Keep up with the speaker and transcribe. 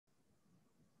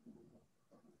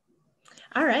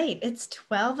All right, it's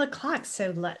 12 o'clock,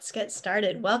 so let's get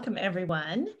started. Welcome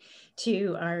everyone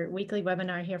to our weekly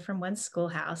webinar here from One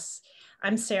Schoolhouse.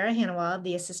 I'm Sarah Hannawald,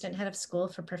 the Assistant Head of School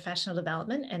for Professional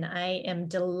Development, and I am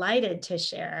delighted to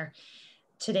share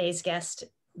today's guest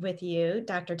with you,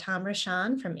 Dr. Tom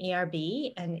Rochon from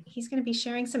ERB, and he's going to be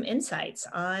sharing some insights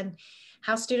on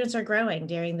how students are growing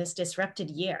during this disrupted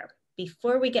year.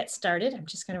 Before we get started, I'm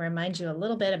just going to remind you a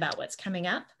little bit about what's coming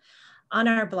up. On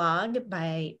our blog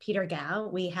by Peter Gao,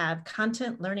 we have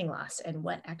content learning loss and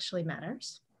what actually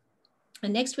matters.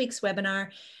 In next week's webinar,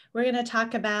 we're going to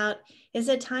talk about, is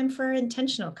it time for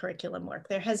intentional curriculum work?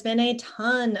 There has been a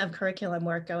ton of curriculum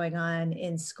work going on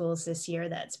in schools this year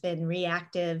that's been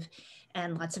reactive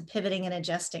and lots of pivoting and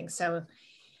adjusting. So,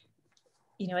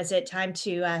 is it time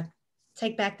to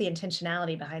take back the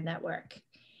intentionality behind that work?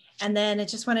 And then I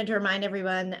just wanted to remind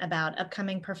everyone about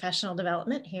upcoming professional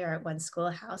development here at One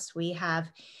Schoolhouse. We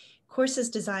have courses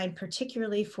designed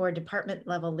particularly for department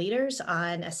level leaders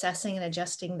on assessing and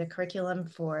adjusting the curriculum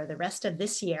for the rest of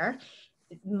this year,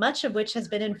 much of which has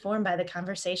been informed by the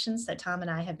conversations that Tom and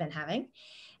I have been having.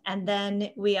 And then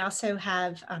we also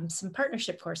have some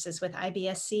partnership courses with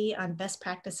IBSC on best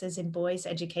practices in boys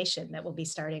education that will be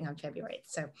starting on February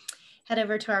 8th. So head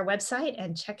over to our website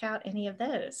and check out any of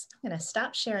those. I'm going to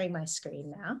stop sharing my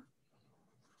screen now.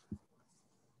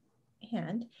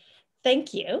 And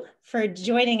thank you for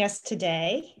joining us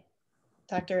today,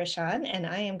 Dr. Rochon. And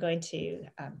I am going to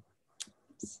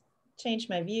change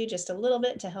my view just a little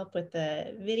bit to help with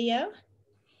the video.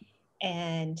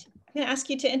 And I'm going to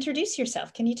ask you to introduce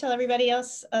yourself. Can you tell everybody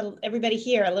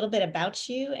here a little bit about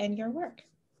you and your work?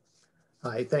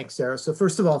 Hi, thanks, Sarah. So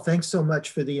first of all, thanks so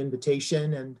much for the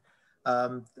invitation. And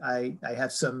I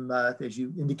have some, as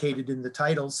you indicated in the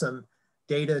title, some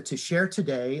data to share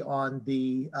today on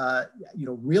the,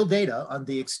 real data on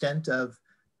the extent of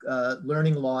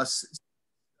learning loss,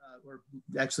 or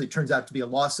actually it turns out to be a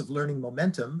loss of learning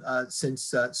momentum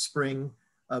since spring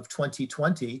of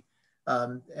 2020.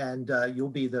 And you'll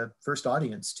be the first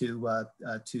audience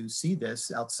to see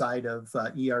this outside of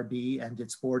ERB and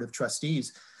its board of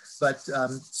trustees. But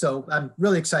so I'm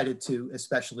really excited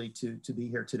especially to be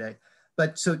here today.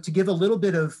 But so to give a little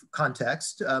bit of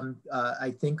context,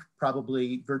 I think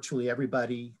probably virtually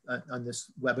everybody on this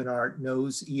webinar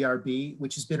knows ERB,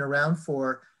 which has been around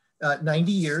for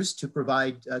 90 years to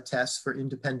provide tests for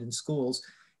independent schools.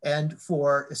 And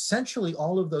for essentially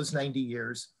all of those 90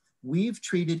 years, we've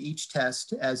treated each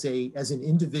test as an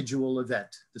individual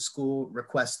event. The school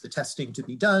requests the testing to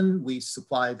be done. We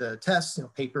supply the tests,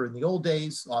 paper in the old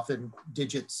days, often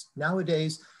digits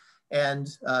nowadays. And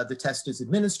the test is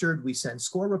administered, we send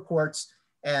score reports,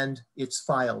 and it's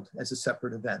filed as a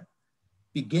separate event.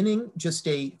 Beginning just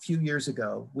a few years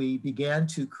ago, we began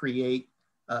to create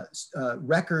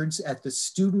records at the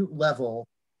student level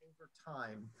over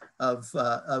time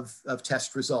of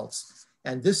test results.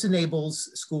 And this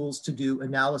enables schools to do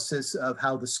analysis of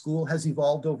how the school has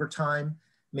evolved over time,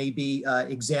 maybe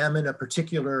examine a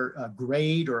particular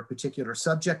grade or a particular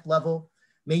subject level,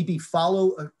 maybe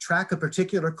track a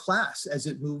particular class as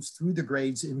it moves through the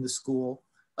grades in the school,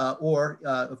 or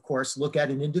of course, look at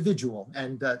an individual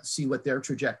and see what their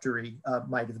trajectory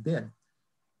might have been.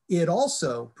 It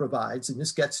also provides, and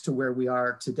this gets to where we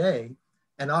are today,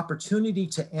 an opportunity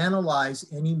to analyze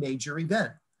any major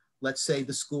event. Let's say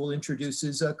the school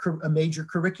introduces a major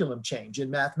curriculum change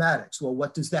in mathematics. Well,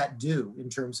 what does that do in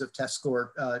terms of test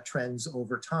score trends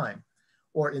over time?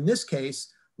 Or in this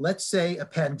case, let's say a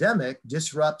pandemic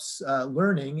disrupts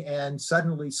learning and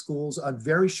suddenly schools on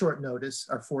very short notice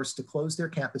are forced to close their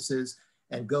campuses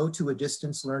and go to a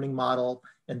distance learning model.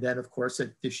 And then of course,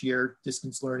 this year,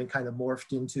 distance learning kind of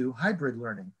morphed into hybrid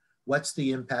learning. What's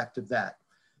the impact of that?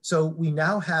 So we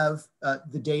now have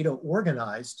the data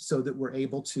organized so that we're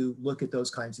able to look at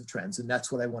those kinds of trends. And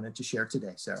that's what I wanted to share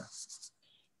today, Sarah.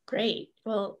 Great.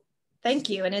 Well, thank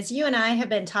you. And as you and I have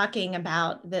been talking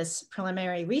about this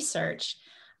preliminary research,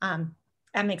 I'm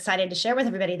excited to share with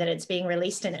everybody that it's being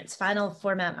released in its final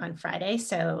format on Friday.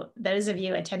 So those of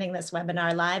you attending this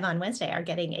webinar live on Wednesday are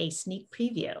getting a sneak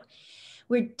preview.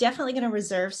 We're definitely going to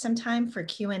reserve some time for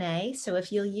Q&A. So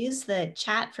if you'll use the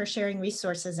chat for sharing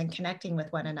resources and connecting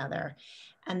with one another,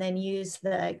 and then use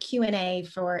the Q&A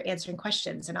for answering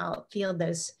questions, and I'll field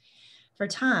those for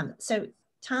Tom. So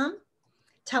Tom,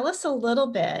 tell us a little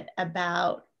bit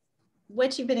about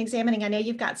what you've been examining. I know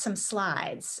you've got some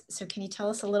slides. So can you tell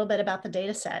us a little bit about the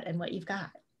data set and what you've got?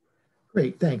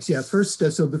 Great, thanks. Yeah, first,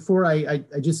 so before I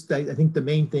think the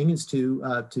main thing is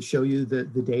to show you the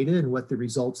data and what the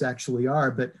results actually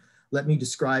are, but let me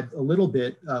describe a little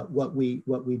bit what we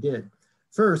did.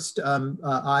 First,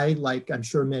 I, like I'm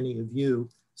sure many of you,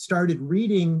 started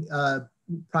reading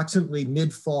approximately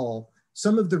mid-fall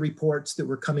some of the reports that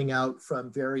were coming out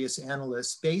from various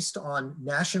analysts based on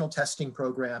national testing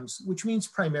programs, which means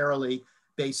primarily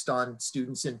based on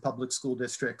students in public school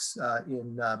districts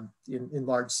in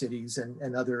large cities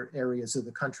and other areas of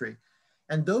the country.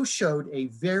 And those showed a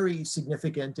very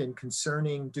significant and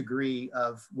concerning degree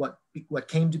of what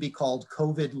came to be called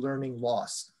COVID learning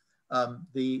loss.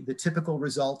 The typical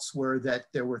results were that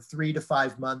there were 3 to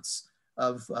 5 months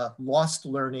of lost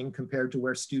learning compared to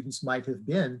where students might have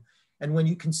been. And when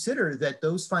you consider that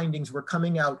those findings were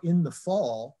coming out in the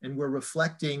fall and were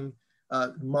reflecting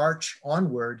March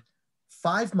onward,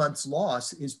 5 months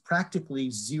loss is practically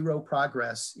zero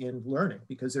progress in learning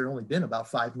because there had only been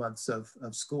about 5 months of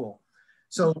school.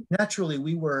 So naturally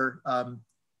we were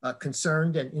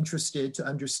concerned and interested to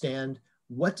understand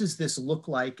what does this look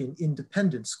like in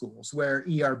independent schools where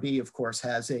ERB of course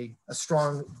has a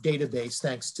strong database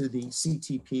thanks to the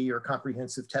CTP or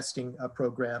Comprehensive Testing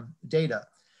Program data.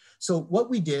 So what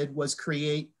we did was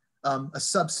create a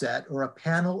subset or a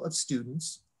panel of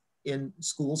students in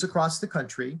schools across the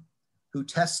country who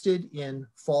tested in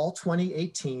fall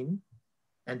 2018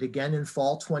 and again in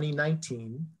fall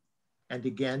 2019 and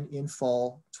again in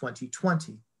fall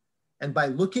 2020. And by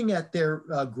looking at their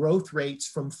growth rates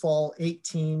from fall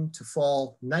 18 to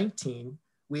fall 19,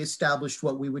 we established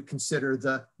what we would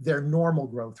consider their normal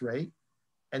growth rate.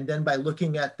 And then by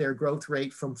looking at their growth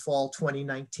rate from fall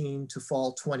 2019 to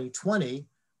fall 2020,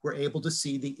 we're able to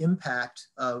see the impact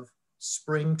of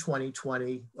spring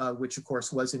 2020, which of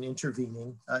course was an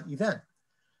intervening event.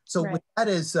 So with that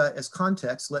as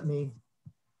context, let me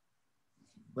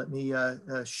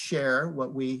share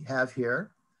what we have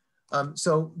here.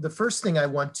 So the first thing I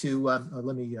want to,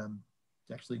 let me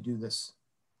actually do this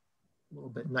a little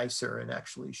bit nicer and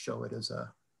actually show it as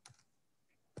a,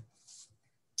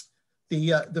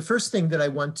 the first thing that I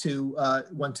want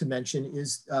to mention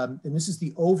is, and this is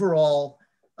the overall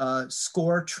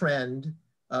score trend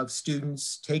of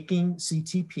students taking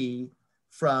CTP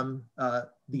from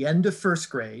the end of first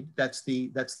grade, that's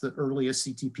the earliest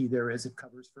CTP there is, it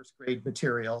covers first grade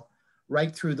material,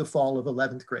 right through the fall of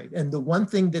 11th grade. And the one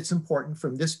thing that's important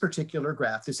from this particular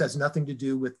graph, this has nothing to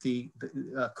do with the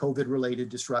COVID related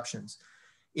disruptions,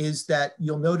 is that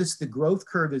you'll notice the growth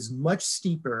curve is much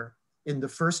steeper in the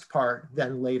first part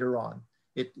than later on.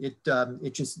 It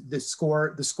just, the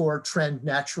score trend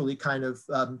naturally kind of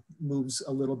moves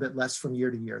a little bit less from year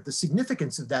to year. The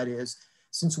significance of that is,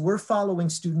 since we're following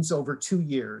students over 2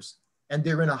 years and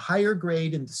they're in a higher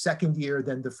grade in the second year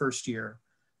than the first year,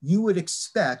 you would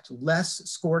expect less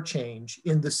score change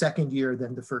in the second year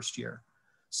than the first year.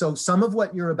 So some of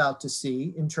what you're about to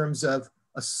see in terms of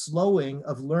a slowing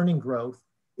of learning growth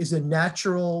is a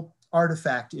natural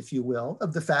artifact, if you will,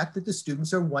 of the fact that the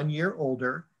students are 1 year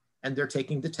older and they're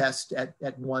taking the test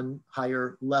at one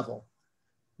higher level.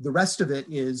 The rest of it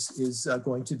is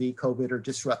going to be COVID or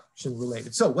disruption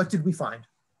related. So what did we find?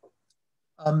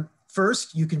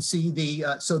 First, you can see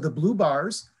so the blue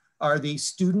bars are the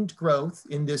student growth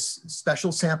in this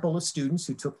special sample of students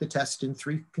who took the test in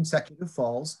 3 consecutive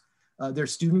falls, their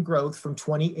student growth from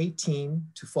 2018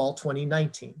 to fall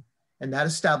 2019. And that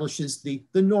establishes the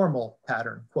normal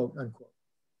pattern, quote unquote.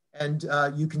 And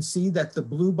you can see that the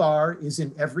blue bar is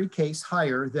in every case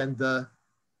higher than the,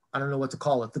 I don't know what to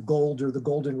call it, the gold or the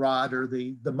goldenrod or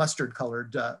the mustard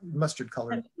colored.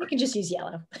 You can just use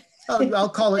yellow. I'll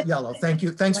call it yellow. Thank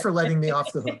you. Thanks for letting me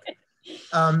off the hook.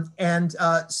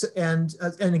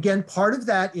 And again, part of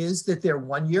that is that they're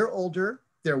 1 year older,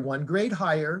 they're 1 grade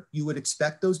higher. You would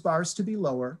expect those bars to be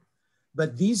lower,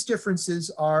 but these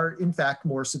differences are in fact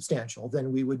more substantial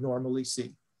than we would normally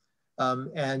see.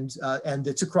 And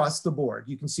it's across the board.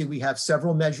 You can see we have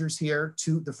several measures here.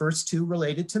 The first 2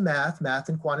 related to math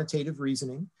and quantitative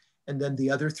reasoning. And then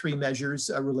the other 3 measures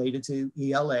are related to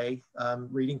ELA,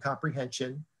 reading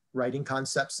comprehension, writing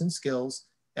concepts and skills,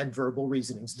 and verbal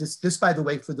reasonings. This, by the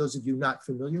way, for those of you not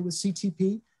familiar with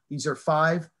CTP, these are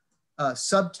 5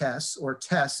 subtests or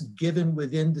tests given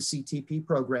within the CTP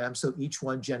program. So each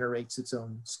one generates its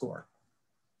own score.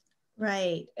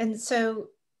 Right. And so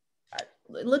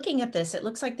looking at this, it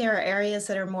looks like there are areas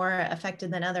that are more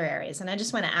affected than other areas. And I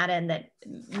just want to add in that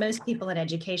most people in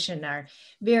education are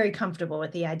very comfortable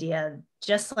with the idea,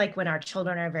 just like when our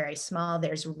children are very small,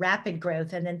 there's rapid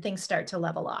growth and then things start to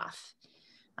level off.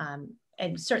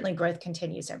 And certainly growth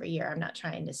continues every year. I'm not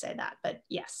trying to say that, but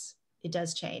yes, it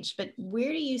does change. But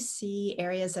where do you see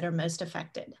areas that are most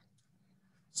affected?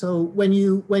 So when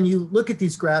you look at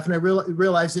these graphs, and I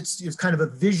realize it's kind of a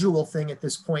visual thing at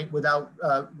this point without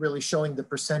really showing the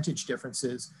percentage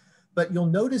differences, But you'll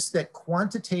notice that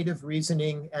quantitative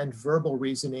reasoning and verbal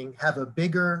reasoning have a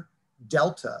bigger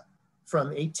delta from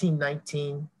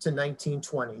 1819 to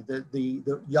 1920.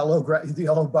 The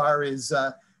yellow bar is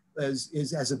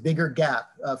has a bigger gap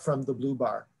from the blue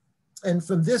bar. And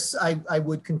from this, I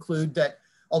would conclude that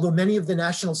although many of the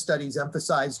national studies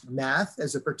emphasized math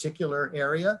as a particular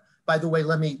area, by the way,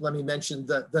 let me mention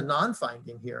the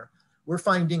non-finding here. We're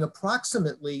finding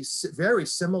approximately very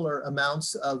similar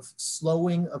amounts of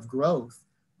slowing of growth,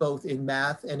 both in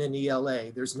math and in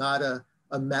ELA. There's not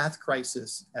a math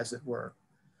crisis, as it were.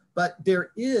 But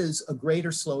there is a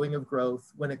greater slowing of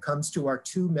growth when it comes to our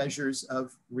two measures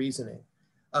of reasoning,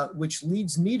 which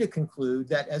leads me to conclude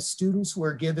that as students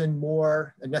were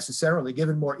necessarily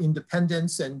given more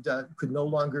independence and could no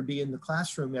longer be in the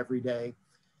classroom every day,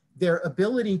 their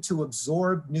ability to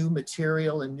absorb new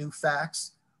material and new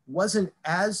facts wasn't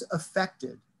as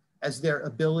affected as their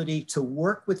ability to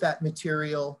work with that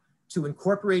material, to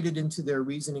incorporate it into their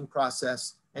reasoning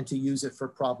process, and to use it for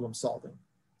problem solving.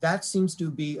 That seems to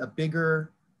be a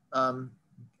bigger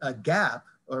gap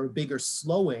or a bigger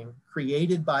slowing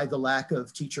created by the lack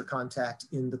of teacher contact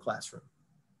in the classroom.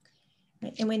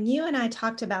 And when you and I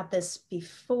talked about this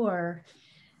before,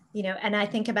 and I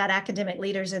think about academic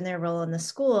leaders and their role in the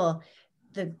school,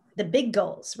 the big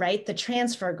goals, right? The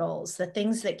transfer goals, the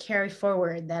things that carry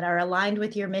forward that are aligned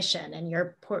with your mission and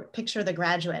your picture of the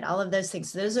graduate, all of those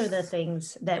things, those are the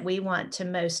things that we want to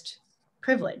most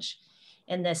privilege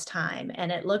in this time.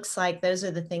 And it looks like those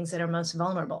are the things that are most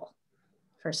vulnerable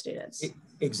for students.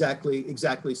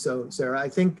 Exactly so, Sarah. I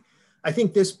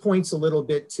think this points a little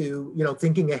bit to,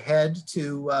 thinking ahead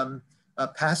to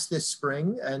past this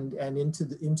spring and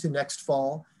into next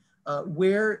fall.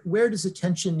 Where does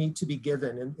attention need to be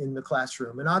given in the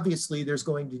classroom? And obviously there's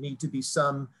going to need to be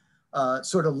some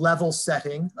sort of level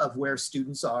setting of where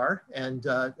students are and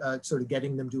sort of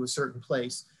getting them to a certain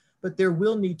place. But there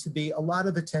will need to be a lot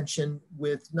of attention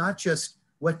with not just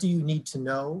what do you need to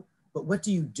know, but what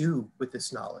do you do with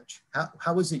this knowledge?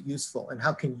 How is it useful and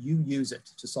how can you use it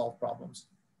to solve problems?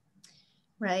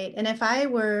 Right. And if I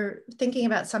were thinking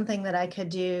about something that I could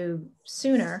do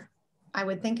sooner, I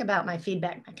would think about my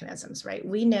feedback mechanisms, right?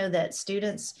 We know that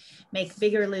students make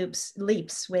bigger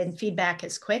leaps when feedback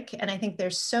is quick. And I think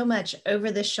there's so much over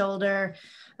the shoulder.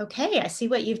 Okay, I see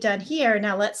what you've done here.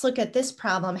 Now let's look at this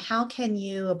problem. How can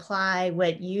you apply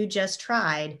what you just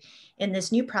tried in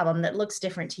this new problem that looks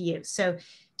different to you? So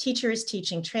teacher is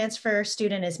teaching transfer,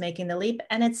 student is making the leap,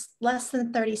 and it's less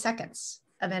than 30 seconds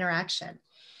of interaction.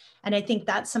 And I think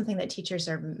that's something that teachers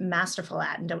are masterful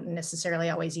at and don't necessarily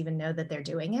always even know that they're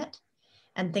doing it.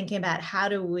 And thinking about how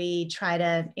do we try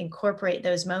to incorporate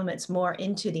those moments more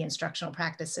into the instructional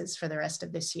practices for the rest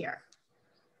of this year.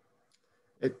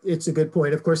 It's a good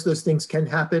point. Of course, those things can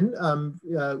happen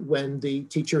when the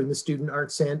teacher and the student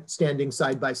aren't standing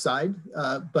side by side,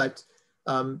 but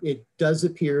it does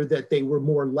appear that they were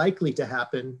more likely to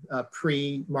happen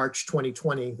pre-March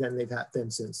 2020 than they've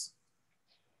happened since.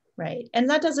 Right. And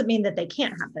that doesn't mean that they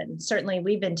can't happen. Certainly,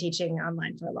 we've been teaching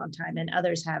online for a long time and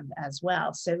others have as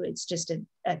well. So it's just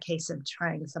a case of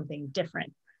trying something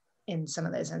different in some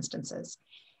of those instances.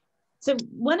 So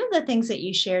one of the things that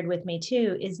you shared with me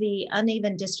too is the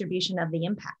uneven distribution of the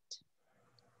impact.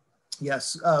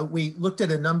 Yes, we looked at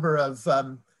a number of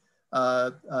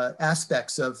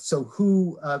aspects of,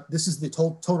 this is the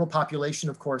total population,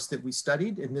 of course, that we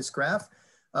studied in this graph.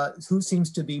 Who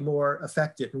seems to be more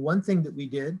affected. And one thing that we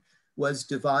did was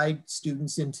divide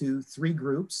students into three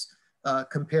groups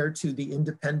compared to the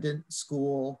independent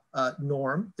school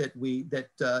norm that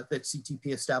CTP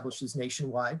establishes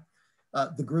nationwide.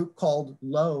 The group called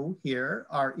low here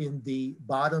are in the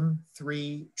bottom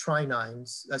three stay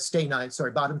nines of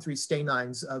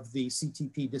the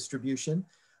CTP distribution,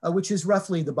 which is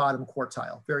roughly the bottom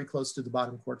quartile, very close to the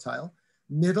bottom quartile.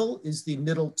 Middle is the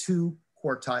middle two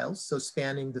quartiles, so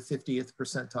spanning the 50th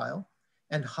percentile.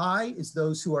 And high is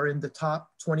those who are in the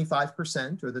top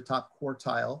 25% or the top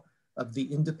quartile of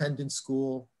the independent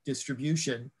school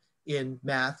distribution in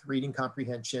math, reading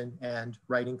comprehension, and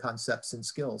writing concepts and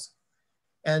skills.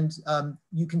 And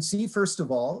you can see, first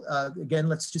of all, again,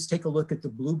 let's just take a look at the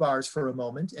blue bars for a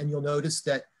moment, and you'll notice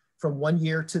that from one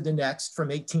year to the next,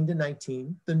 from 18 to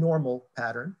 19, the normal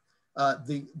pattern,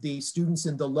 the students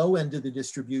in the low end of the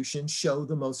distribution show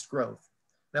the most growth.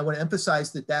 And I want to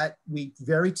emphasize that we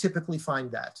very typically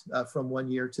find that from one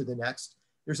year to the next.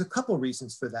 There's a couple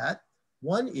reasons for that.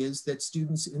 One is that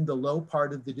students in the low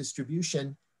part of the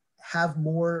distribution have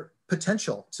more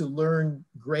potential to learn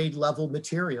grade level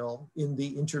material in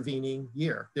the intervening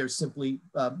year. There's simply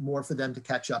more for them to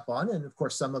catch up on. And of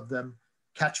course, some of them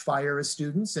catch fire as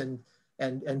students and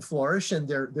and flourish, and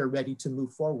they're ready to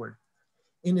move forward.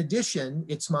 In addition,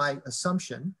 it's my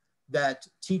assumption that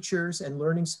teachers and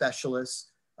learning specialists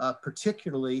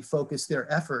particularly focus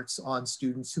their efforts on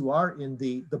students who are in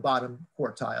the bottom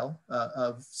quartile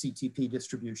of CTP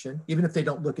distribution, even if they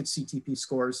don't look at CTP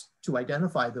scores to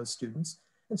identify those students.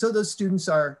 And so those students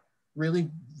are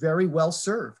really very well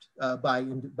served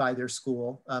by their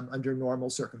school under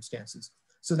normal circumstances.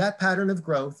 So that pattern of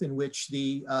growth in which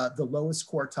the lowest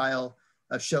quartile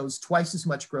shows twice as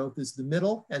much growth as the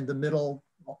middle, and the middle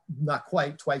not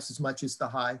quite twice as much as the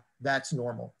high, that's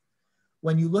normal.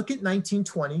 When you look at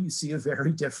 1920, you see a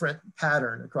very different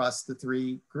pattern across the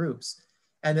three groups.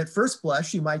 And at first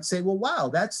blush, you might say, well, wow,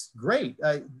 that's great.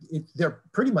 They're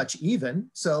pretty much even.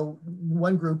 So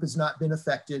one group has not been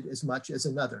affected as much as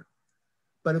another.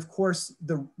 But of course,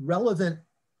 the relevant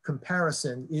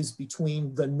comparison is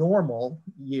between the normal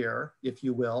year, if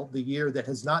you will, the year that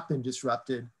has not been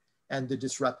disrupted, and the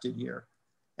disrupted year.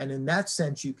 And in that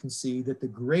sense, you can see that the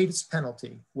greatest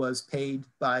penalty was paid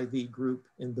by the group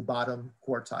in the bottom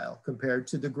quartile compared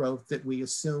to the growth that we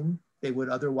assume they would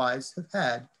otherwise have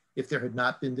had if there had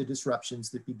not been the disruptions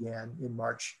that began in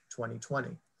March 2020.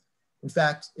 In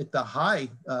fact, at the high,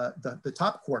 the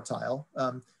top quartile,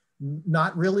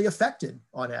 not really affected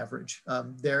on average.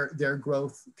 Their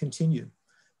growth continued,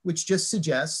 which just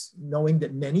suggests, knowing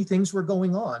that many things were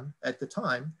going on at the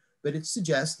time, but it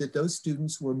suggests that those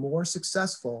students were more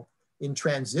successful in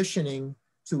transitioning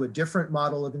to a different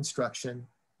model of instruction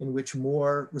in which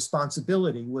more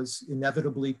responsibility was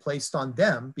inevitably placed on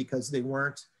them because they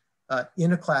weren't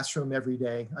in a classroom every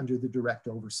day under the direct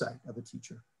oversight of a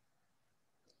teacher.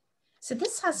 So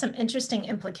this has some interesting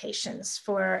implications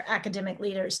for academic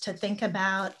leaders to think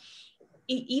about,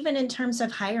 even in terms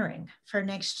of hiring for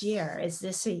next year.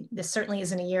 This certainly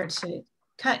isn't a year to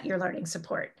cut your learning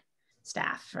support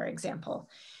staff, for example.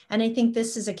 And I think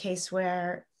this is a case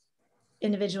where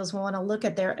individuals will want to look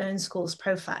at their own school's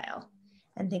profile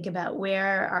and think about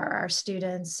where are our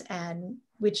students and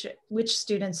which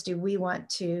students do we want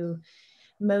to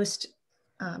most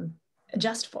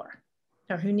adjust for,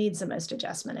 or who needs the most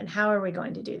adjustment, and how are we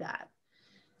going to do that?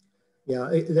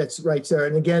 Yeah, that's right, Sarah.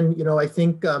 And again, you know, I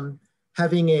think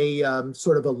having a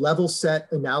sort of a level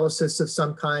set analysis of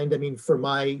some kind, I mean, from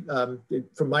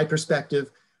my perspective,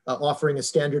 offering a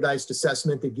standardized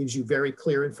assessment that gives you very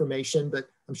clear information, but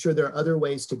I'm sure there are other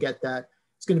ways to get that.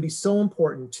 It's going to be so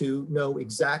important to know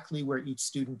exactly where each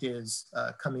student is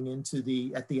coming into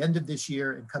at the end of this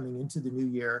year and coming into the new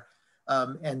year,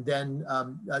 and then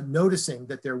noticing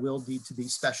that there will need to be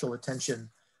special attention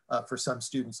for some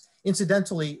students.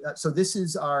 Incidentally, so this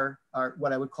is our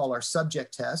what I would call our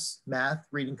subject tests: math,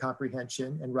 reading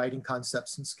comprehension, and writing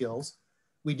concepts and skills.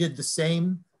 We did the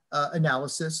same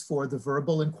analysis for the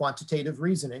verbal and quantitative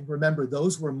reasoning. Remember,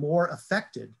 those were more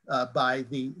affected by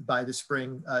the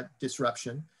spring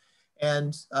disruption.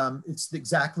 And it's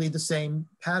exactly the same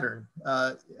pattern.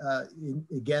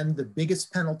 Again, the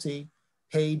biggest penalty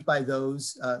paid by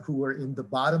those who were in the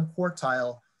bottom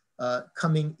quartile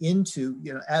coming into,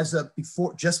 you know,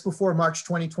 just before March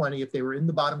 2020, if they were in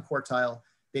the bottom quartile,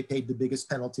 they paid the biggest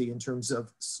penalty in terms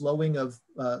of slowing of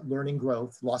learning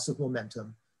growth, loss of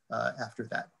momentum after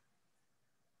that.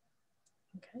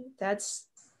 Okay, that's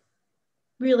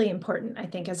really important, I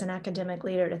think, as an academic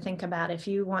leader to think about. If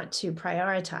you want to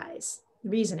prioritize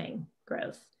reasoning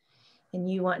growth and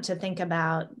you want to think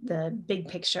about the big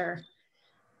picture,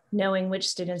 knowing which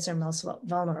students are most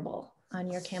vulnerable on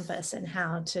your campus and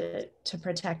how to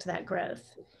protect that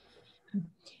growth.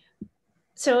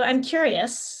 So I'm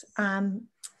curious,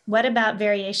 what about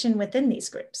variation within these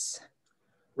groups?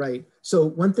 Right. So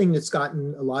one thing that's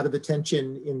gotten a lot of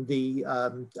attention in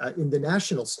the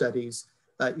national studies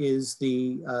is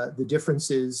the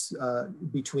differences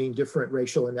between different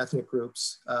racial and ethnic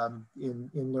groups in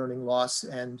learning loss,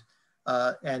 and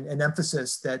an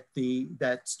emphasis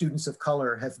that students of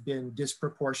color have been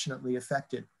disproportionately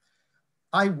affected.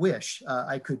 I wish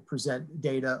I could present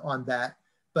data on that.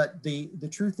 But the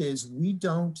truth is, we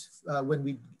don't, when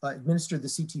we administer the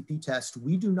CTP test,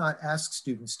 we do not ask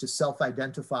students to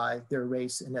self-identify their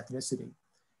race and ethnicity.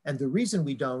 And the reason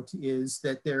we don't is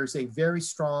that there's a very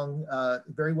strong,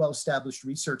 very well-established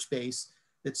research base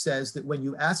that says that when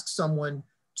you ask someone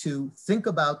to think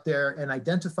about and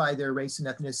identify their race and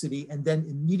ethnicity, and then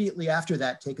immediately after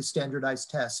that take a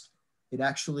standardized test, it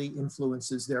actually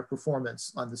influences their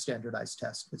performance on the standardized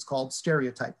test. It's called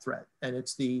stereotype threat, and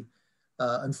it's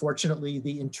unfortunately,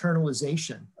 the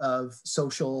internalization of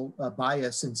social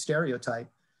bias and stereotype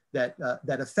that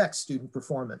affects student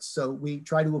performance. So we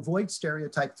try to avoid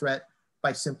stereotype threat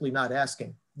by simply not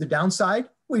asking. The downside,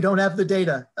 we don't have the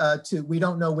data we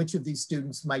don't know which of these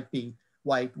students might be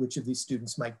white, which of these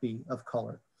students might be of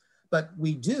color. But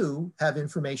we do have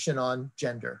information on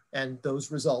gender, and those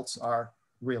results are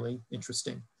really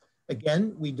interesting.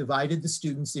 Again, we divided the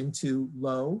students into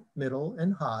low, middle,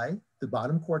 and high, the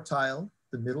bottom quartile,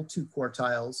 the middle two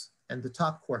quartiles, and the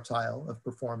top quartile of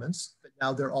performance. But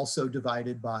now they're also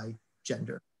divided by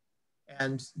gender.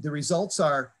 And the results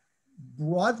are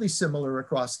broadly similar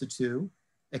across the two,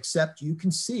 except you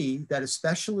can see that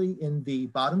especially in the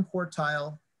bottom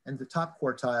quartile and the top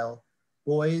quartile,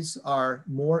 boys are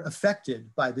more affected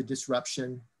by the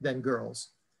disruption than girls.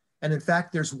 And in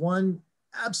fact, there's one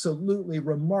absolutely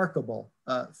remarkable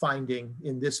finding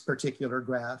in this particular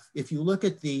graph. If you look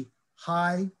at the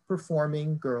high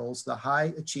performing girls, the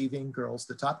high achieving girls,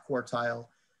 the top quartile,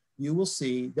 you will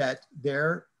see that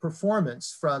their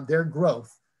performance from their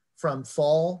growth from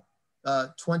fall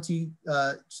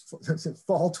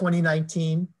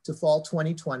 2019 to fall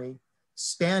 2020,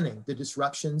 spanning the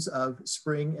disruptions of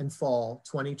spring and fall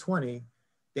 2020,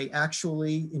 they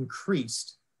actually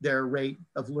increased their rate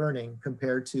of learning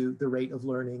compared to the rate of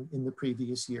learning in the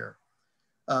previous year.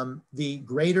 The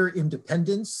greater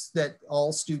independence that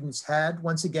all students had,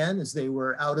 once again, as they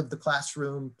were out of the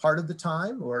classroom part of the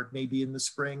time, or maybe in the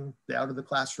spring, out of the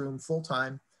classroom full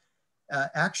time,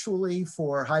 actually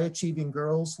for high achieving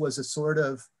girls was a sort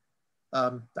of, I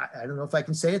don't know if I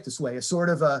can say it this way, a sort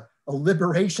of a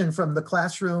liberation from the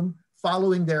classroom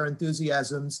following their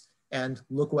enthusiasms, and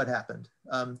look what happened.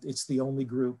 It's the only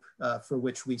group for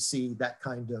which we see that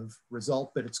kind of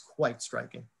result, but it's quite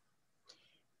striking.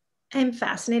 I'm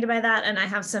fascinated by that, and I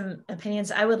have some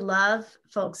opinions. I would love,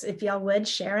 folks, if y'all would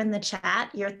share in the chat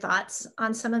your thoughts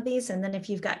on some of these, and then if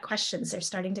you've got questions, they're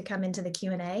starting to come into the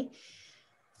Q&A.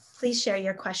 Please share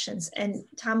your questions. And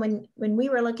Tom, when we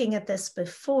were looking at this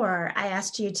before, I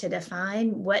asked you to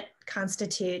define what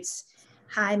constitutes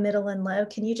high, middle, and low.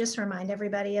 Can you just remind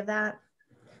everybody of that?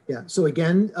 Yeah, so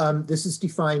again, this is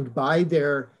defined by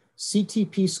their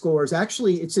CTP scores.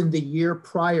 Actually, it's in the year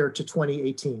prior to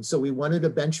 2018. So we wanted a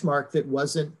benchmark that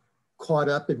wasn't caught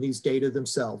up in these data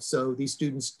themselves. So these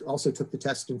students also took the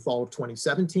test in fall of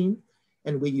 2017,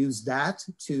 and we used that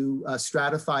to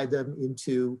stratify them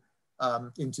into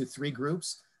three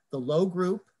groups. The low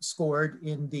group scored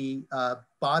in the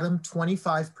bottom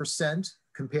 25%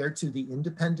 compared to the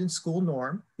independent school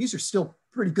norm. These are still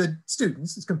pretty good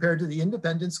students as compared to the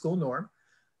independent school norm.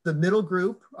 The middle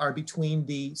group are between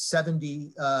the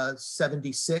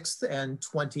 76th and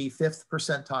 25th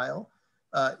percentile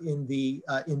in the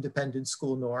independent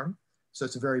school norm. So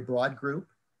it's a very broad group.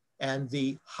 And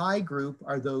the high group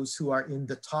are those who are in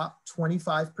the top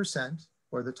 25%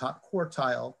 or the top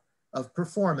quartile of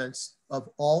performance of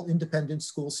all independent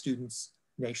school students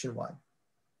nationwide.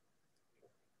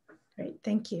 Great,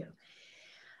 thank you.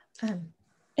 And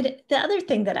the other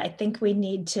thing that I think we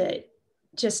need to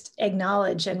just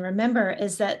acknowledge and remember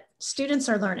is that students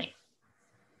are learning,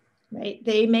 right?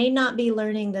 They may not be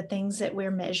learning the things that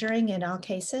we're measuring in all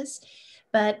cases,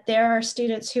 but there are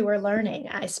students who are learning.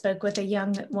 I spoke with a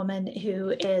young woman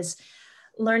who is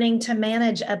learning to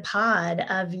manage a pod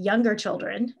of younger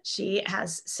children. She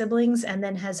has siblings and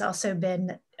then has also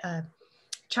been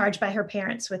charged by her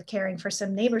parents with caring for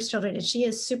some neighbors' children, and she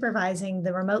is supervising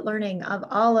the remote learning of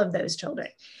all of those children.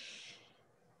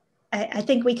 I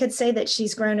think we could say that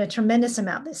she's grown a tremendous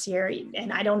amount this year,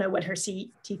 and I don't know what her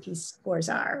CTP scores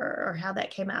are or how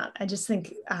that came out. I just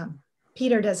think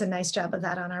Peter does a nice job of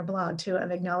that on our blog too,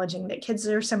 of acknowledging that kids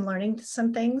are learning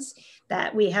some things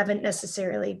that we haven't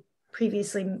necessarily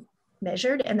previously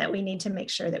measured, and that we need to make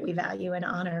sure that we value and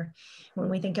honor when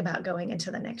we think about going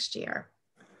into the next year.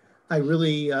 I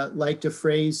really liked a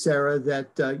phrase, Sarah,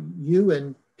 that you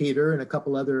and Peter and a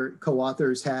couple other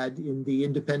co-authors had in the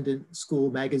Independent School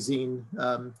magazine.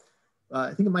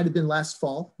 I think it might have been last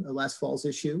fall's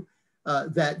issue,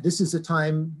 that this is a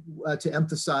time to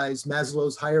emphasize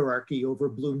Maslow's hierarchy over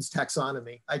Bloom's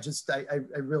taxonomy. I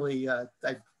really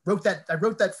wrote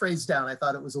that phrase down. I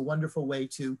thought it was a wonderful way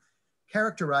to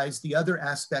characterize the other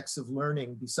aspects of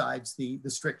learning besides the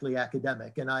strictly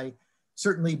academic. And I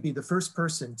certainly be the first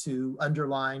person to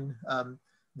underline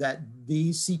that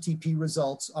these CTP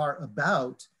results are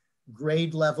about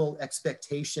grade level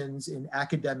expectations in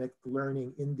academic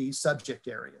learning in these subject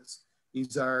areas.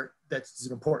 That's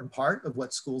an important part of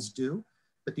what schools do,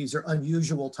 but these are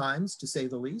unusual times to say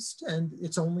the least, and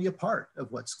it's only a part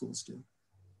of what schools do.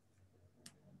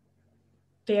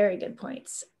 Very good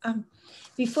points.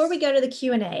 Before we go to the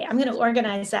Q&A, I'm going to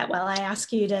organize that while I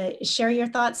ask you to share your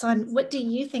thoughts on what do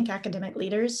you think academic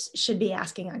leaders should be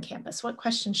asking on campus? What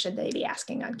questions should they be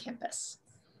asking on campus?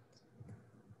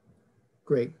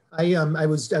 Great. I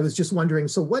was just wondering.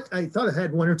 So what I thought I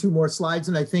had one or two more slides,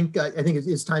 and I think it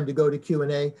is time to go to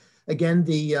Q&A. Again,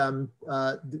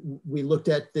 we looked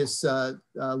at this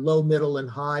low, middle, and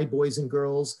high boys and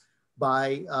girls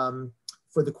by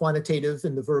for the quantitative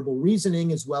and the verbal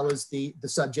reasoning, as well as the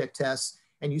subject tests,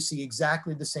 and you see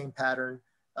exactly the same pattern.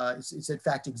 It's in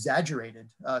fact exaggerated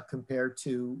compared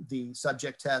to the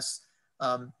subject tests.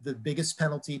 The biggest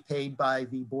penalty paid by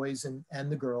the boys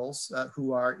and the girls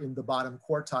who are in the bottom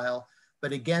quartile.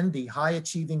 But again, the high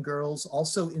achieving girls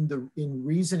also in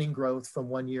reasoning growth from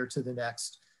one year to the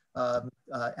next,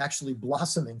 actually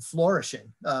blossoming,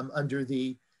 flourishing under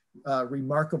the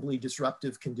remarkably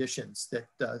disruptive conditions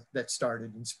that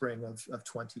started in spring of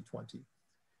 2020.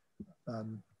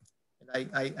 And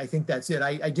I think that's it.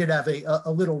 I did have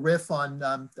a little riff on,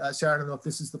 Sarah, I don't know if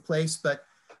this is the place, but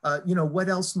you know, what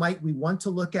else might we want to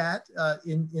look at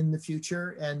in the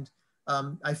future? And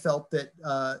I felt that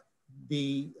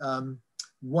the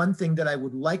one thing that I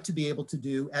would like to be able to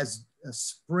do as a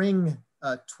spring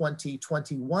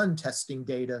 2021 testing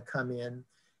data come in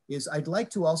is I'd like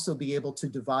to also be able to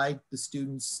divide the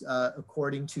students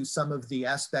according to some of the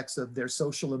aspects of their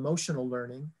social emotional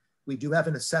learning. We do have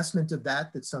an assessment of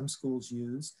that some schools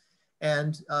use.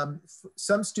 And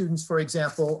some students, for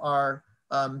example, are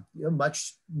you know,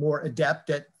 much more adept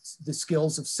at the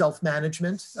skills of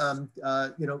self-management,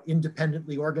 you know,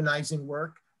 independently organizing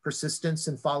work, persistence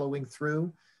and following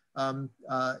through.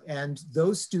 And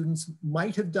those students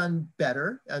might have done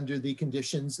better under the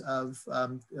conditions of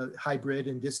hybrid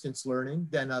and distance learning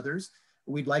than others.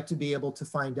 We'd like to be able to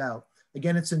find out.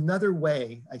 Again, it's another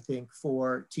way, I think,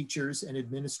 for teachers and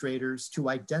administrators to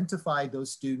identify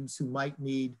those students who might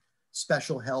need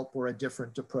special help or a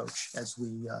different approach as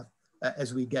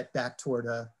we get back toward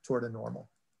a normal.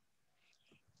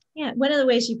 Yeah, one of the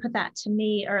ways you put that to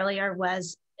me earlier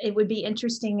was it would be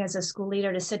interesting as a school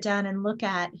leader to sit down and look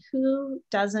at who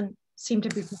doesn't seem to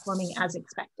be performing as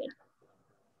expected.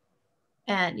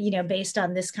 And, you know, based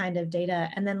on this kind of data,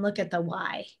 and then look at the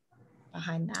why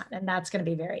behind that. And that's going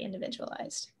to be very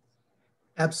individualized.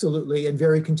 Absolutely, and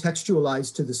very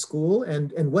contextualized to the school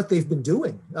and what they've been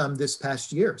doing this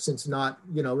past year, since not,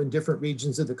 you know, in different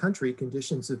regions of the country,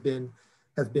 conditions have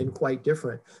been quite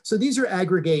different. So these are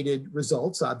aggregated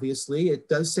results, obviously. It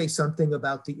does say something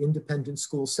about the independent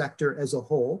school sector as a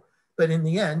whole, but in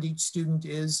the end, each student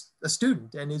is a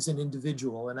student and is an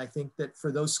individual. And I think that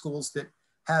for those schools that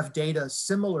have data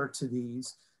similar to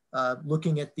these,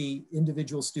 looking at the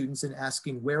individual students and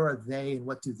asking where are they and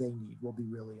what do they need will be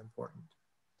really important.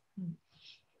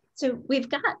 So we've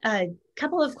got a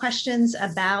couple of questions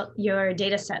about your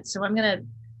data set. So I'm going to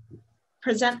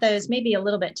present those maybe a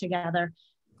little bit together.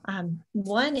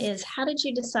 One is, how did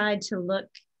you decide to look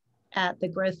at the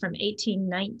growth from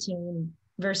 18-19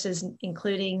 versus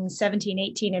including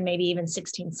 17-18 and maybe even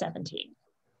 16-17?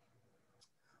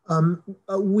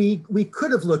 We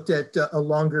could have looked at a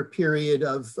longer period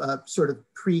of sort of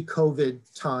pre-COVID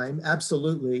time,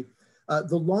 absolutely.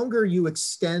 The longer you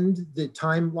extend the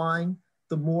timeline,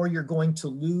 the more you're going to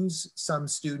lose some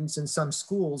students and some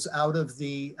schools out of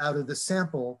the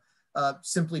sample,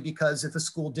 simply because if a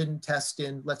school didn't test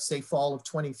in, let's say, fall of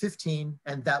 2015,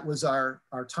 and that was our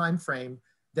time frame,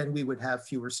 then we would have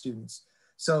fewer students.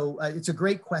 So it's a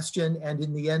great question, and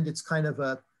in the end, it's kind of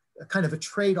a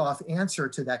trade-off answer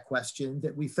to that question,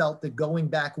 that we felt that going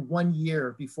back 1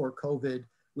 year before COVID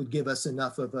would give us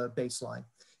enough of a baseline,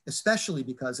 especially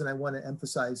because, and I want to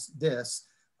emphasize this,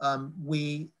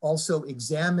 we also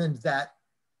examined that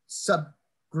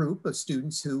subgroup of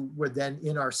students who were then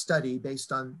in our study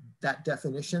based on that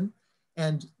definition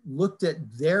and looked at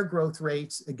their growth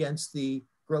rates against the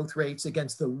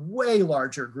way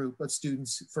larger group of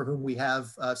students for whom we have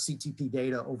CTP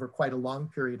data over quite a long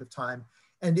period of time.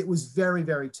 And it was very,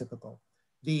 very typical.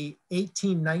 The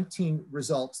 18-19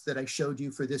 results that I showed you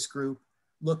for this group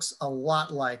looks a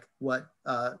lot like what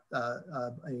the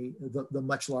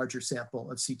much larger sample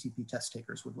of CTP test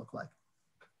takers would look like.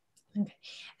 Okay.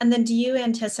 And then do you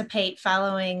anticipate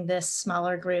following this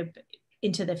smaller group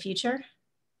into the future?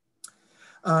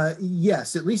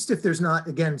 Yes, at least if there's not,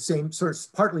 again,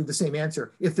 partly the same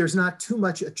answer, if there's not too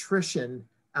much attrition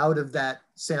out of that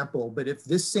sample. But if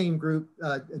this same group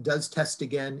does test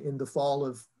again in the fall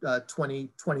of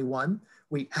 2021,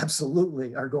 we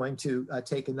absolutely are going to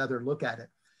take another look at it.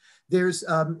 There's,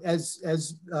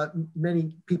 as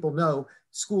many people know,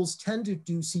 schools tend to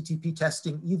do CTP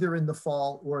testing either in the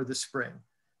fall or the spring.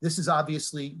 This is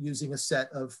obviously using a set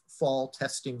of fall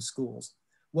testing schools.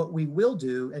 What we will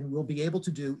do, and we'll be able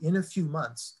to do in a few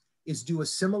months, is do a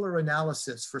similar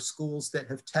analysis for schools that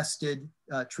have tested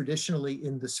traditionally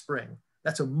in the spring.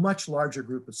 That's a much larger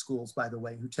group of schools, by the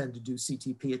way, who tend to do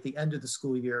CTP at the end of the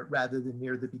school year rather than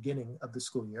near the beginning of the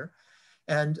school year.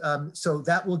 And so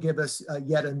that will give us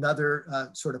yet another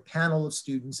sort of panel of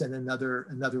students and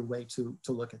another way to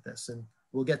look at this. And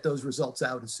we'll get those results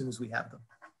out as soon as we have them.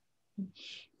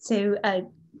 So a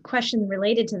question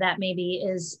related to that maybe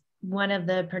is, one of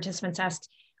the participants asked,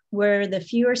 were the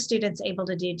fewer students able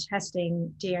to do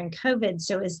testing during COVID?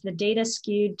 So is the data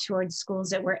skewed towards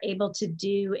schools that were able to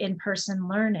do in-person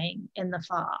learning in the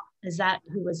fall? Is that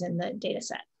who was in the data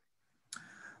set?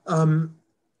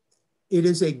 It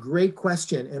is a great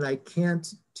question, and I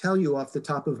can't tell you off the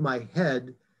top of my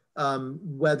head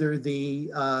whether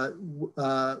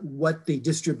what the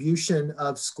distribution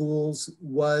of schools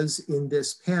was in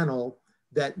this panel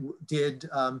that did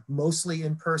mostly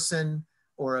in person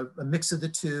or a mix of the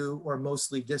two or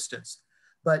mostly distance.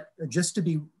 But just to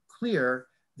be clear,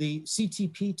 the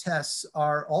CTP tests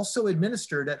are also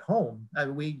administered at home.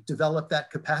 We developed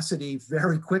that capacity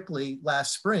very quickly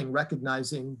last spring,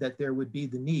 recognizing that there would be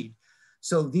the need.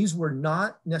 So these were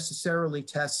not necessarily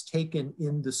tests taken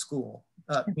in the school,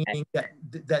 meaning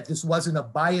that this wasn't a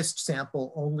biased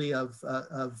sample only of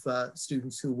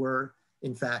students who were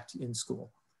in fact in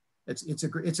school. It's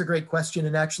a great question,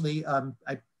 and actually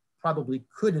I probably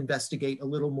could investigate a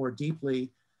little more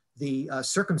deeply the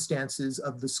circumstances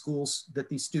of the schools that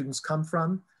these students come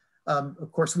from.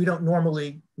 Of course, we don't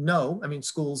normally know. I mean,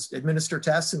 schools administer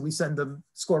tests and we send them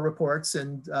score reports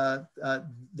and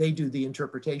they do the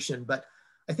interpretation. But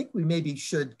I think we maybe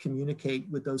should communicate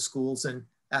with those schools and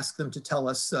ask them to tell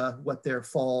us what their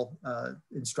fall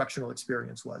instructional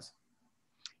experience was.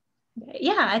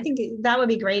 Yeah, I think that would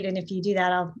be great. And if you do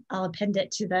that, I'll append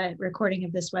it to the recording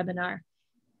of this webinar.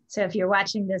 So if you're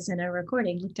watching this in a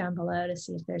recording, look down below to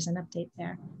see if there's an update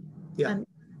there. Yeah.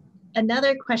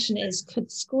 Another question is, could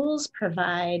schools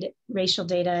provide racial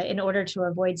data in order to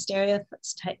avoid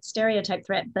stereotype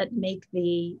threat, but make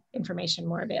the information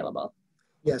more available?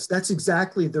 Yes, that's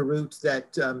exactly the route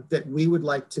that, that we would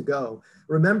like to go.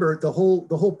 Remember, the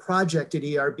whole project at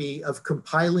ERB of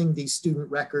compiling these student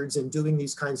records and doing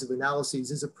these kinds of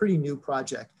analyses is a pretty new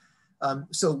project.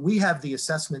 So we have the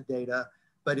assessment data,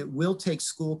 but it will take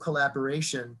school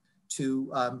collaboration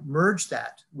to merge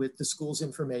that with the school's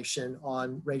information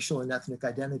on racial and ethnic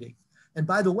identity. And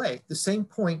by the way, the same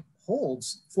point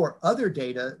holds for other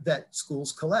data that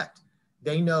schools collect.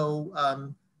 They know,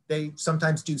 they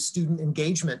sometimes do student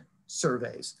engagement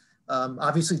surveys.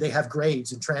 Obviously they have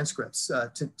grades and transcripts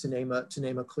to name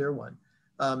a clear one.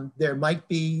 There might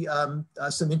be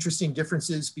some interesting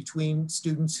differences between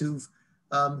students who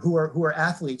are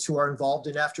athletes who are involved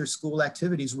in after school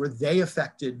activities. Were they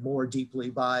affected more deeply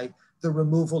by the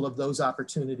removal of those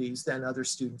opportunities than other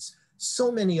students?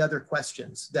 So many other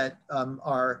questions that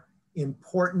are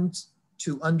important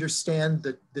to understand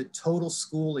the total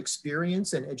school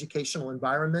experience and educational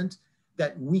environment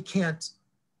that we can't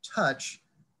touch,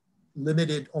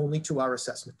 limited only to our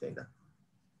assessment data.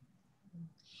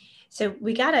 So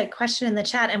we got a question in the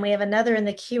chat and we have another in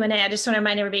the Q&A. I just want to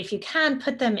remind everybody, if you can,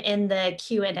 put them in the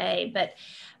Q&A. But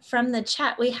from the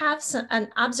chat, we have an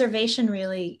observation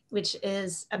really, which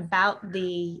is about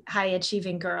the high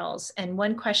achieving girls. And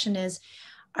one question is,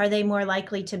 are they more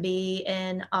likely to be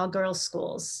in all girls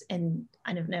schools? And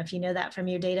I don't know if you know that from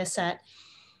your data set.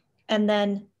 And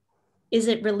then, is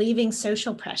it relieving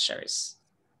social pressures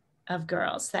of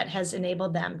girls that has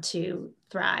enabled them to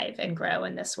thrive and grow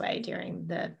in this way during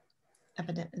the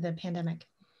pandemic?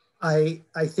 I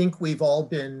think we've all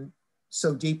been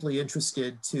so deeply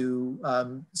interested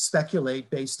to speculate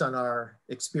based on our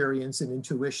experience and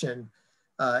intuition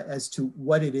as to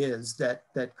what it is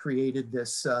that created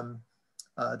this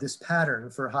this pattern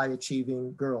for high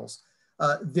achieving girls.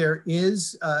 There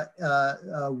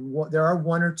are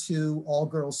one or two all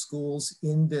girls schools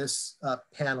in this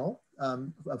panel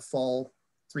of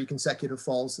three consecutive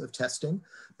falls of testing,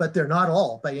 but they're not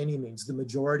all by any means. The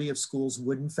majority of schools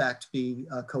would in fact be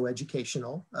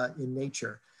coeducational in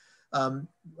nature.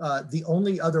 The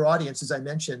only other audience, as I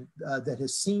mentioned, that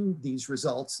has seen these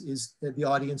results is the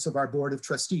audience of our board of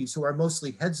trustees, who are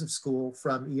mostly heads of school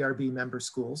from ERB member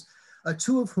schools,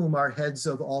 two of whom are heads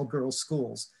of all girls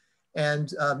schools.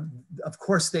 And of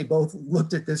course, they both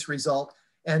looked at this result.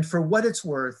 And for what it's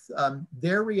worth,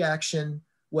 their reaction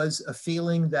was a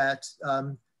feeling that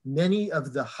many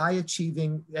of the high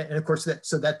achieving, and of course,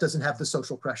 that doesn't have the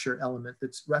social pressure element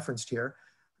that's referenced here,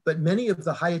 but many of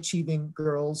the high achieving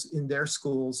girls in their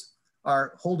schools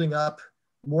are holding up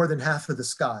more than half of the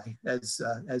sky, as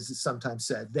is sometimes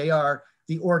said. They are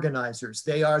the organizers,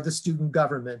 they are the student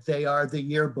government, they are the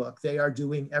yearbook, they are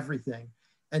doing everything.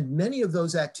 And many of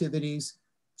those activities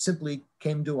simply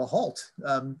came to a halt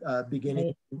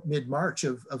beginning Right. mid-March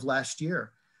of last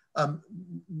year.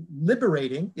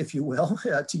 Liberating, if you will,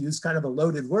 to use kind of a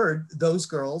loaded word, those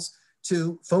girls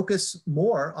to focus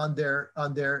more on their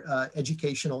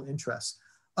educational interests.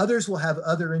 Others will have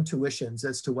other intuitions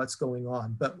as to what's going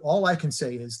on, but all I can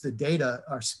say is the data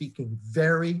are speaking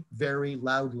very, very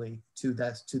loudly to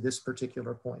this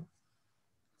particular point.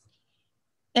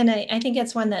 And I think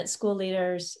it's one that school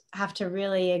leaders have to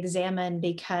really examine,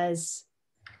 because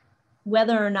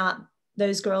whether or not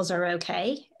those girls are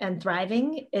okay and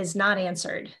thriving is not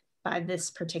answered by this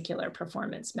particular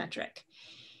performance metric.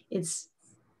 It's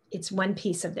one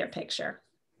piece of their picture.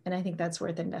 And I think that's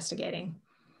worth investigating.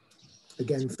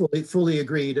 Again, fully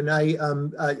agreed. And I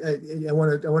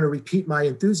want to repeat my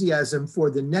enthusiasm for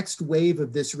the next wave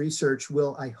of this research.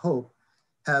 I hope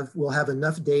will have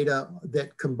enough data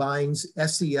that combines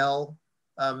SEL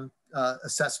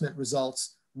assessment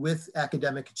results with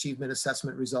academic achievement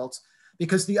assessment results.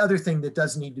 Because the other thing that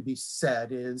does need to be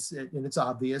said is, and it's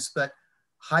obvious, but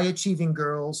high achieving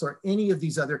girls or any of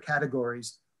these other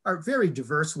categories are very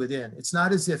diverse within. It's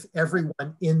not as if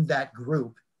everyone in that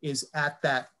group is at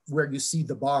that where you see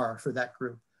the bar for that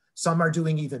group. Some are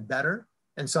doing even better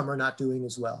and some are not doing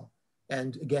as well.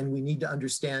 And again, we need to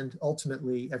understand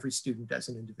ultimately every student as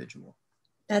an individual.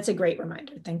 That's a great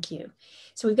reminder. Thank you.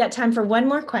 So we've got time for one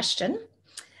more question.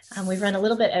 We've run a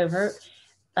little bit over,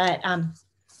 but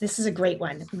this is a great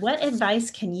one. What advice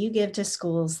can you give to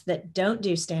schools that don't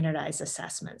do standardized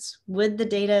assessments? Would the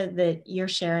data that you're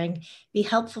sharing be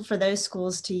helpful for those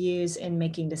schools to use in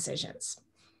making decisions?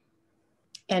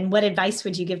 And what advice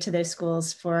would you give to those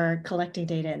schools for collecting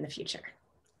data in the future?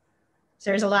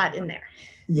 So there's a lot in there.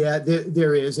 Yeah,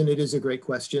 there is, and it is a great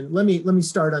question. Let me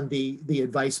start on the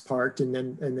advice part, and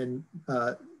then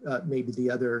maybe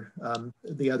the other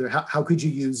how could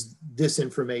you use this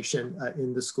information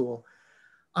in the school?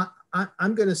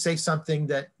 I'm going to say something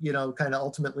that kind of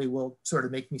ultimately will sort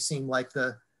of make me seem like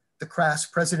the crass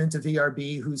president of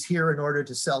ERB who's here in order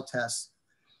to sell tests,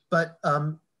 but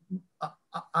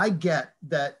I get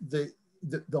that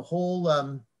the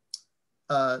whole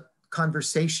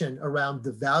conversation around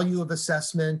the value of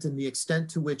assessment and the extent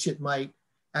to which it might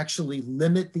actually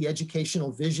limit the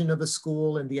educational vision of a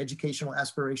school and the educational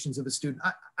aspirations of a student.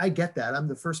 I get that. I'm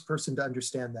the first person to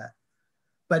understand that.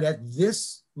 But at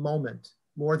this moment,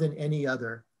 more than any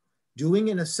other, doing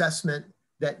an assessment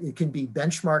that it can be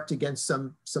benchmarked against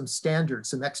some standards,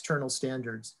 some external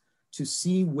standards, to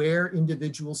see where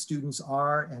individual students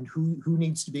are and who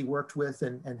needs to be worked with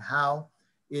and how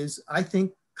is, I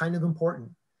think, kind of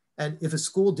important. And if a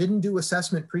school didn't do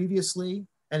assessment previously,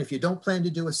 and if you don't plan to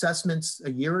do assessments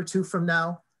a year or two from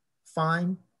now,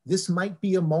 fine. This might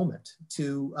be a moment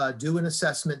to do an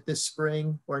assessment this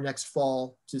spring or next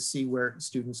fall to see where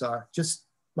students are. Just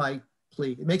my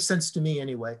plea. It makes sense to me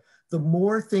anyway. The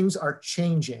more things are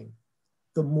changing,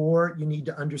 the more you need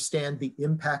to understand the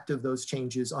impact of those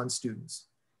changes on students.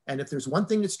 And if there's one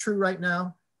thing that's true right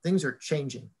now, things are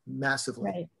changing massively.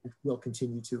 Right. It will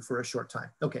continue to for a short time.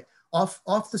 Okay,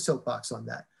 off the soapbox on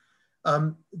that.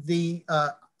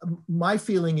 My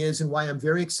feeling is, and why I'm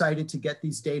very excited to get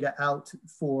these data out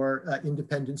for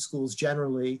independent schools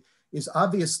generally, is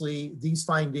obviously these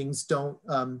findings don't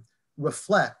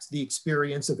reflect the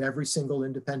experience of every single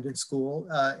independent school,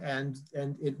 and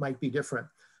it might be different.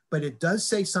 But it does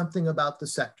say something about the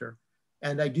sector.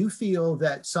 And I do feel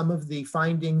that some of the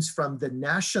findings from the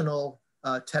national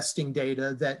testing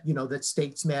data that, that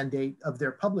states mandate of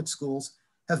their public schools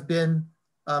have been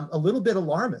a little bit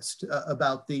alarmist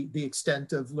about the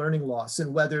extent of learning loss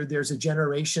and whether there's a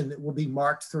generation that will be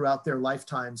marked throughout their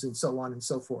lifetimes and so on and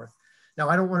so forth. Now,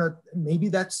 I don't want to, maybe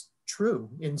that's true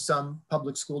in some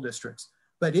public school districts,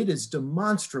 but it is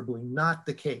demonstrably not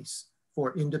the case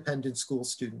for independent school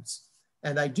students.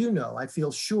 And I do know, I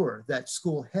feel sure that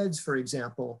school heads, for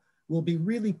example, will be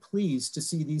really pleased to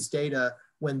see these data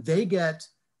when they get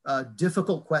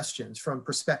difficult questions from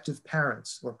prospective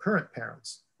parents or current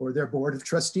parents or their board of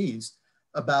trustees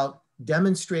about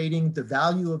demonstrating the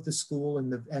value of the school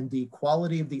and the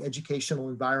quality of the educational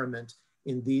environment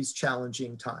in these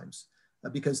challenging times.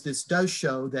 Because this does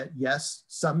show that, yes,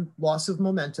 some loss of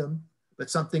momentum, but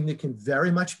something that can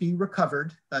very much be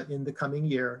recovered in the coming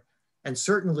year. And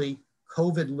certainly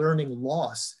COVID learning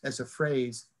loss as a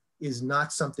phrase is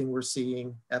not something we're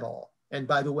seeing at all. And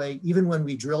by the way, even when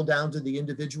we drill down to the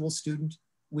individual student,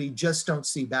 we just don't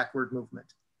see backward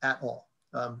movement at all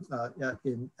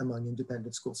among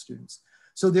independent school students.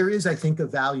 So there is, I think, a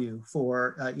value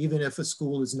for, even if a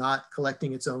school is not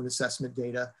collecting its own assessment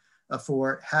data,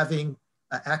 for having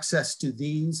access to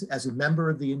these as a member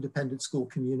of the independent school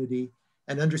community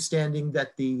and understanding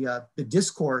that the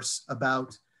discourse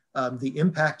about the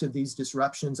impact of these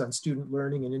disruptions on student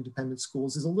learning in independent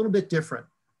schools is a little bit different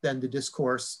than the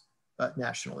discourse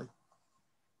nationally.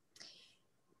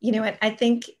 You know what, I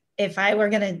think if I were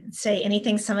going to say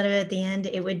anything summative at the end,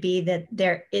 it would be that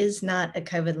there is not a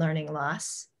COVID learning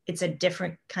loss. It's a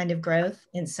different kind of growth.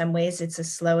 In some ways, it's a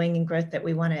slowing in growth that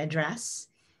we want to address,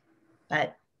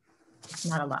 but it's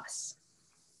not a loss.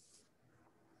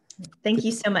 Thank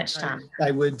you so much, Tom.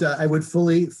 I would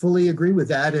fully agree with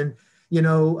that. And you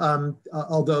know,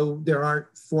 although there aren't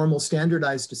formal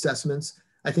standardized assessments,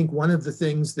 I think one of the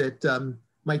things that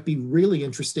might be really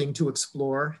interesting to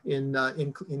explore in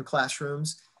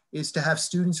classrooms is to have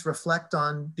students reflect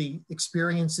on the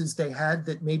experiences they had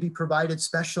that maybe provided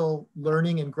special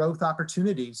learning and growth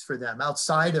opportunities for them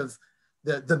outside of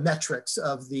the metrics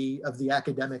of the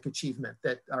academic achievement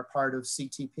that are part of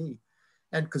CTP.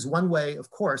 And because one way, of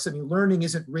course, I mean, learning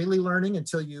isn't really learning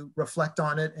until you reflect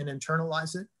on it and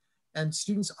internalize it. And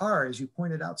students are, as you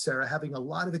pointed out, Sarah, having a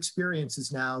lot of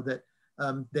experiences now that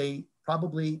they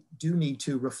probably do need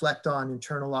to reflect on,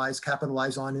 internalize,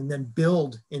 capitalize on, and then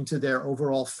build into their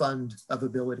overall fund of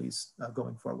abilities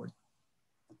going forward.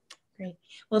 Great.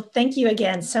 Well, thank you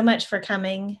again so much for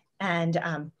coming. And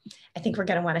I think we're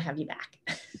going to want to have you back.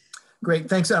 Great,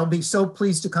 thanks. I'll be so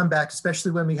pleased to come back,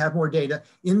 especially when we have more data.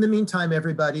 In the meantime,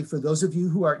 everybody, for those of you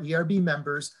who are ERB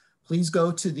members, please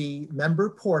go to the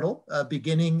member portal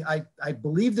beginning, I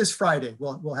believe this Friday,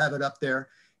 we'll have it up there.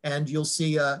 And you'll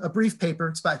see a brief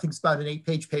paper, I think it's about an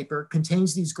 8-page paper,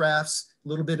 contains these graphs, a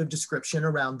little bit of description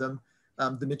around them,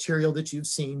 the material that you've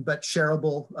seen, but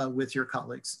shareable with your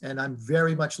colleagues. And I'm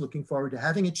very much looking forward to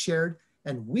having it shared.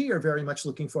 And we are very much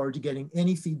looking forward to getting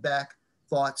any feedback,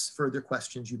 thoughts, further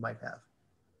questions you might have.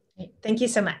 Thank you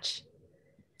so much.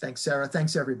 Thanks, Sarah.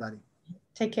 Thanks, everybody.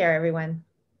 Take care, everyone.